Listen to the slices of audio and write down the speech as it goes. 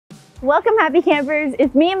Welcome, happy campers.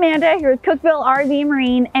 It's me, Amanda, here with Cookeville RV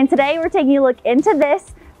Marine, and today we're taking a look into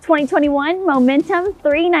this 2021 Momentum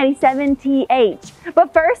 397TH.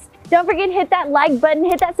 But first, don't forget to hit that like button,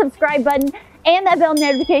 hit that subscribe button, and that bell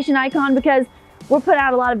notification icon because we're putting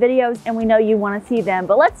out a lot of videos and we know you want to see them.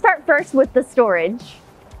 But let's start first with the storage.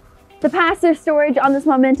 The passive storage on this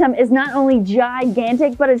Momentum is not only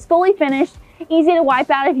gigantic, but it's fully finished. Easy to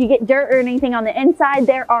wipe out if you get dirt or anything on the inside.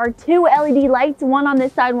 There are two LED lights, one on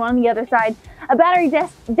this side, one on the other side, a battery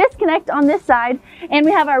disconnect on this side, and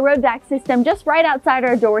we have our road vac system just right outside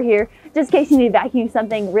our door here, just in case you need to vacuum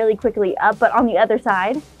something really quickly up. But on the other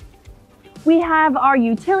side, we have our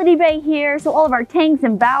utility bay here, so all of our tanks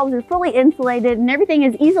and valves are fully insulated and everything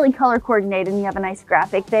is easily color coordinated, and you have a nice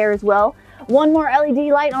graphic there as well. One more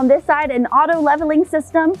LED light on this side, an auto leveling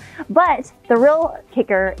system, but the real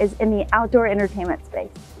kicker is in the outdoor entertainment space.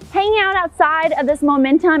 Hanging out outside of this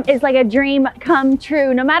Momentum is like a dream come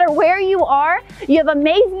true. No matter where you are, you have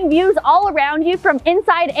amazing views all around you from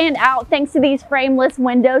inside and out thanks to these frameless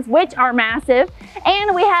windows, which are massive.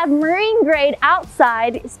 And we have marine grade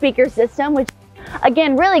outside speaker system, which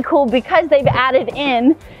again, really cool because they've added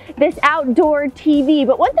in this outdoor TV.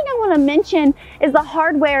 But one thing I want to mention is the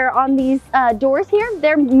hardware on these doors here.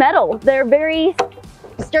 They're metal. They're very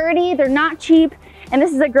sturdy. They're not cheap. And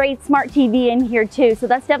this is a great smart TV in here too. So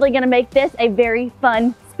that's definitely going to make this a very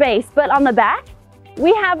fun space. But on the back,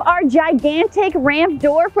 we have our gigantic ramp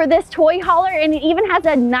door for this toy hauler, and it even has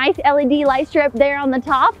a nice LED light strip there on the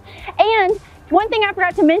top. And one thing I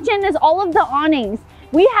forgot to mention is all of the awnings.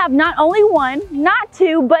 We have not only one, not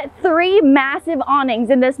two, but three massive awnings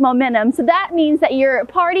in this Momentum. So that means that your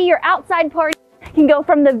party, your outside party, can go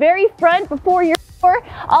from the very front before your door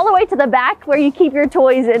all the way to the back where you keep your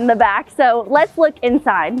toys in the back. So let's look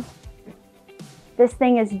inside. This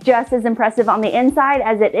thing is just as impressive on the inside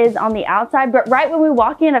as it is on the outside. But right when we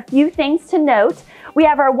walk in, a few things to note. We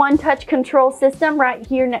have our one-touch control system right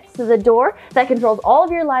here next to the door that controls all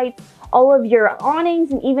of your lights, all of your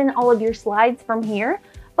awnings, and even all of your slides from here.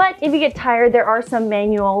 But if you get tired, there are some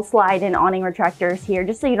manual slide and awning retractors here,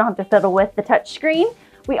 just so you don't have to fiddle with the touch screen.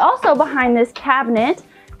 We also, behind this cabinet,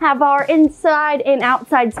 have our inside and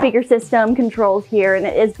outside speaker system controls here, and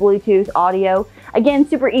it is Bluetooth audio. Again,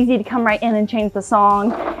 super easy to come right in and change the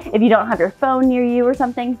song if you don't have your phone near you or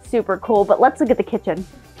something. Super cool. But let's look at the kitchen.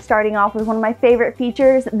 Starting off with one of my favorite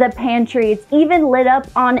features, the pantry. It's even lit up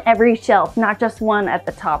on every shelf, not just one at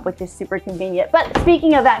the top, which is super convenient. But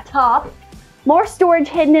speaking of that top, more storage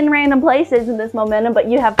hidden in random places in this Momentum, but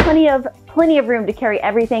you have plenty of room to carry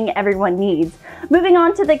everything everyone needs. Moving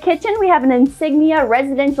on to the kitchen, we have an Insignia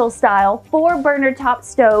residential style 4-burner top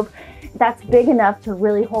stove that's big enough to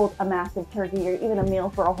really hold a massive turkey or even a meal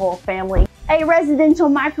for a whole family. A residential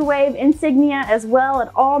microwave Insignia as well, it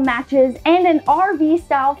all matches, and an RV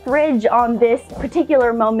style fridge on this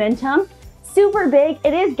particular Momentum. Super big.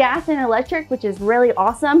 It is gas and electric, which is really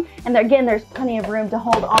awesome. And again, there's plenty of room to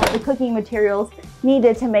hold all the cooking materials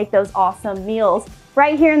needed to make those awesome meals.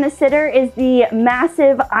 Right here in the sitter is the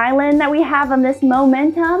massive island that we have on this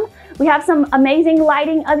Momentum. We have some amazing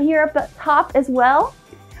lighting up here up at top as well.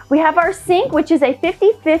 We have our sink, which is a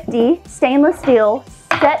 50/50 stainless steel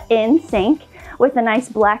set-in sink with a nice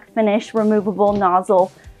black finish removable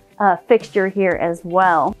nozzle fixture here as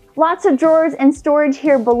well. Lots of drawers and storage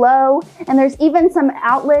here below, and there's even some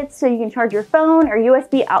outlets so you can charge your phone, or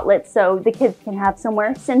USB outlets so the kids can have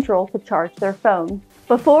somewhere central to charge their phone.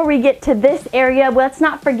 Before we get to this area, let's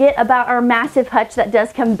not forget about our massive hutch that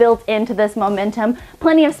does come built into this Momentum.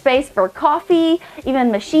 Plenty of space for coffee,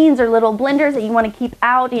 even machines or little blenders that you want to keep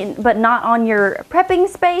out but not on your prepping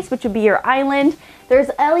space, which would be your island.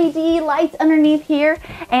 There's LED lights underneath here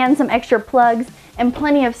and some extra plugs and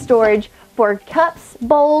plenty of storage for cups,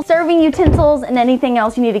 bowls, serving utensils, and anything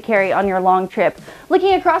else you need to carry on your long trip.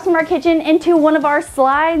 Looking across from our kitchen into one of our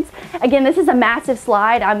slides. Again, this is a massive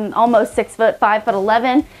slide. I'm almost 6 foot,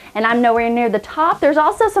 5'11", and I'm nowhere near the top. There's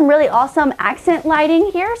also some really awesome accent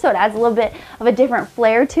lighting here, so it adds a little bit of a different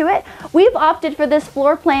flair to it. We've opted for this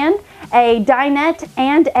floor plan, a dinette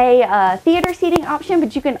and a theater seating option,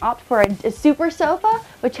 but you can opt for a super sofa,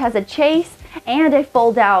 which has a chase and a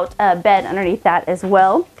fold-out bed underneath that as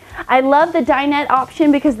well. I love the dinette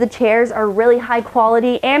option because the chairs are really high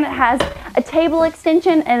quality and it has a table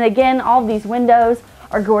extension, and again, all of these windows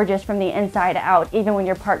are gorgeous from the inside out, even when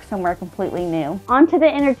you're parked somewhere completely new. Onto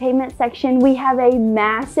the entertainment section, we have a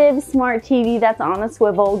massive smart TV that's on a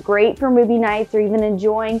swivel, great for movie nights or even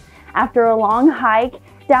enjoying after a long hike.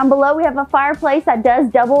 Down below, we have a fireplace that does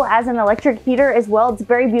double as an electric heater as well. It's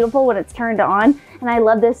very beautiful when it's turned on, and I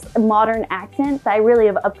love this modern accent. I really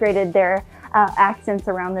have upgraded their accents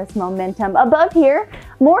around this Momentum. Above here,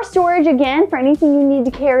 more storage again for anything you need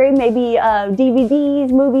to carry, maybe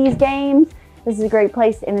DVDs, movies, games. This is a great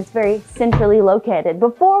place and it's very centrally located.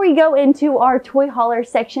 Before we go into our toy hauler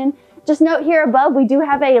section, just note here above, we do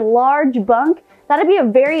have a large bunk. That'd be a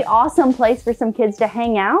very awesome place for some kids to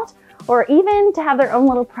hang out, or even to have their own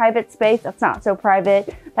little private space that's not so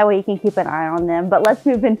private. That way you can keep an eye on them. But let's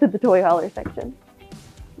move into the toy hauler section.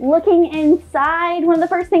 Looking inside, one of the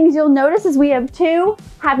first things you'll notice is we have two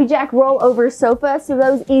Happy Jack rollover sofas. So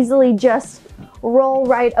those easily just roll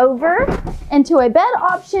right over into a bed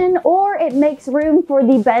option, or it makes room for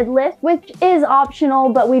the bed lift, which is optional,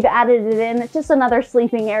 but we've added it in. It's just another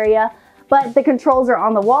sleeping area, but the controls are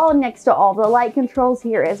on the wall next to all the light controls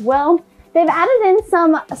here as well. They've added in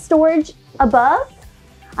some storage above.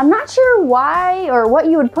 I'm not sure why or what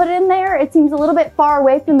you would put in there. It seems a little bit far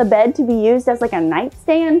away from the bed to be used as like a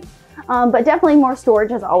nightstand, but definitely more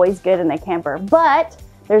storage is always good in a camper. But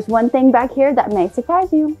there's one thing back here that may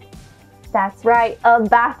surprise you. That's right, a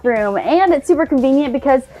bathroom. And it's super convenient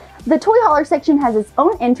because the toy hauler section has its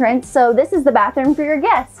own entrance. So this is the bathroom for your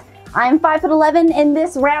guests. I'm 5'11" in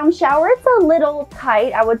this round shower. It's a little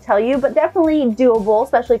tight, I would tell you, but definitely doable,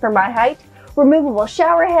 especially for my height. Removable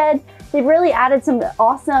shower head. They've really added some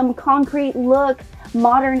awesome concrete look,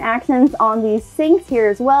 modern accents on these sinks here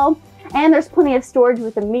as well. And there's plenty of storage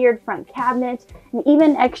with a mirrored front cabinet and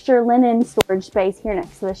even extra linen storage space here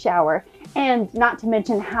next to the shower. And not to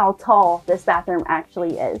mention how tall this bathroom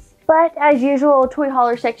actually is. But as usual, toy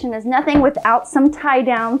hauler section is nothing without some tie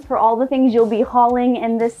downs for all the things you'll be hauling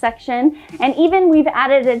in this section. And even we've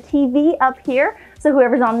added a TV up here, so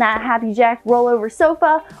whoever's on that Happy Jack rollover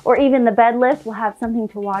sofa or even the bed lift will have something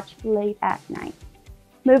to watch late at night.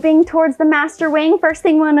 Moving towards the master wing, first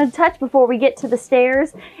thing we want to touch before we get to the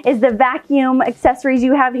stairs is the vacuum accessories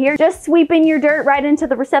you have here. Just sweeping your dirt right into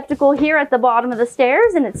the receptacle here at the bottom of the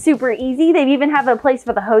stairs, and it's super easy. They even have a place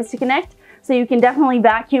for the hose to connect, so you can definitely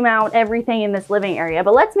vacuum out everything in this living area.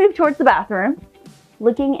 But let's move towards the bathroom.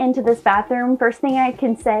 Looking into this bathroom, first thing I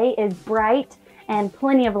can say is bright and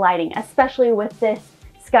plenty of lighting, especially with this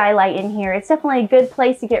skylight in here. It's definitely a good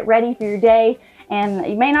place to get ready for your day. And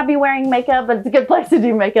you may not be wearing makeup, but it's a good place to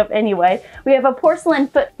do makeup anyway. We have a porcelain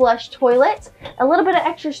foot flush toilet, a little bit of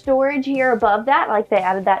extra storage here above that, like they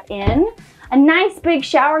added that in. A nice big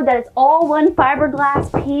shower that is all one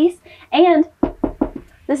fiberglass piece, and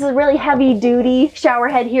this is a really heavy duty shower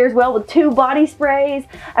head here as well with two body sprays,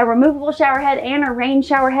 a removable shower head and a rain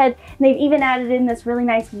shower head. And they've even added in this really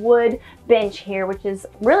nice wood bench here, which is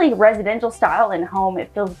really residential style and home.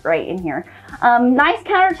 It feels great in here. Nice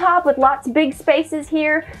countertop with lots of big spaces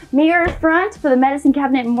here. Mirrored front for the medicine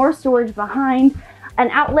cabinet and more storage behind. An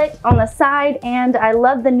outlet on the side, and I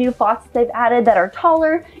love the new faucets they've added that are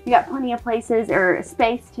taller. You got plenty of places or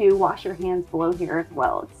space to wash your hands below here as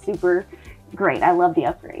well. It's super great. I love the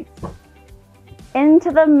upgrades.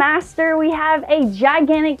 Into the master, we have a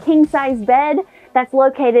gigantic king-size bed that's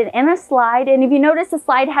located in a slide. And if you notice, the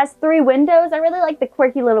slide has 3 windows. I really like the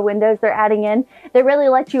quirky little windows they're adding in. They really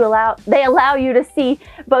allow you to see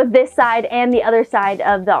both this side and the other side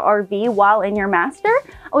of the RV while in your master.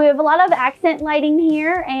 We have a lot of accent lighting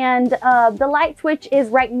here, and the light switch is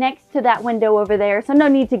right next to that window over there. So no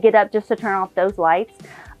need to get up just to turn off those lights.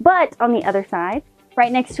 But on the other side,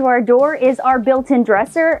 right next to our door is our built-in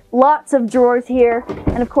dresser. Lots of drawers here,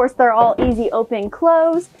 and of course they're all easy open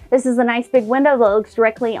close. This is a nice big window that looks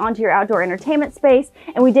directly onto your outdoor entertainment space,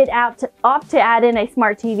 and we did opt to add in a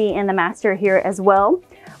smart TV in the master here as well.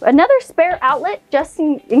 Another spare outlet just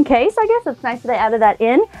in case, I guess. It's nice that they added that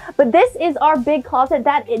in. But this is our big closet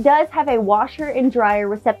that it does have a washer and dryer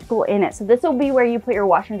receptacle in it. So this will be where you put your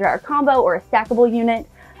washer and dryer combo or a stackable unit.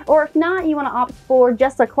 Or if not, you want to opt for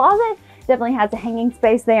just a closet. Definitely has a hanging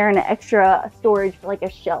space there and an extra storage for like a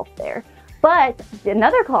shelf there. But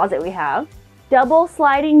another closet we have, double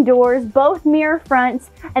sliding doors, both mirror fronts,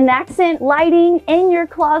 an accent lighting in your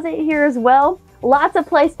closet here as well. Lots of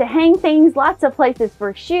place to hang things, lots of places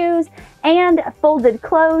for shoes and folded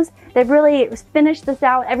clothes. They've really finished this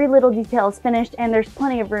out. Every little detail is finished, and there's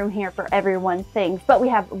plenty of room here for everyone's things. But we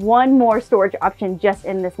have one more storage option just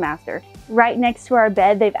in this master. Right next to our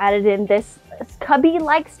bed, they've added in this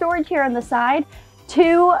cubby-like storage here on the side.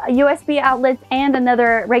 2 USB outlets and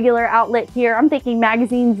another regular outlet here. I'm thinking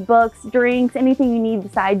magazines, books, drinks, anything you need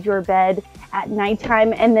beside your bed at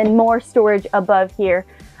nighttime, and then more storage above here.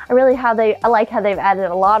 I like how they've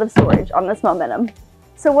added a lot of storage on this Momentum.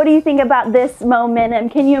 So what do you think about this Momentum?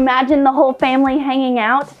 Can you imagine the whole family hanging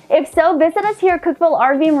out? If so, visit us here at Cookeville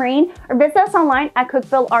RV Marine or visit us online at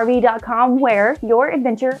cookevilleRV.com, where your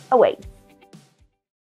adventure awaits.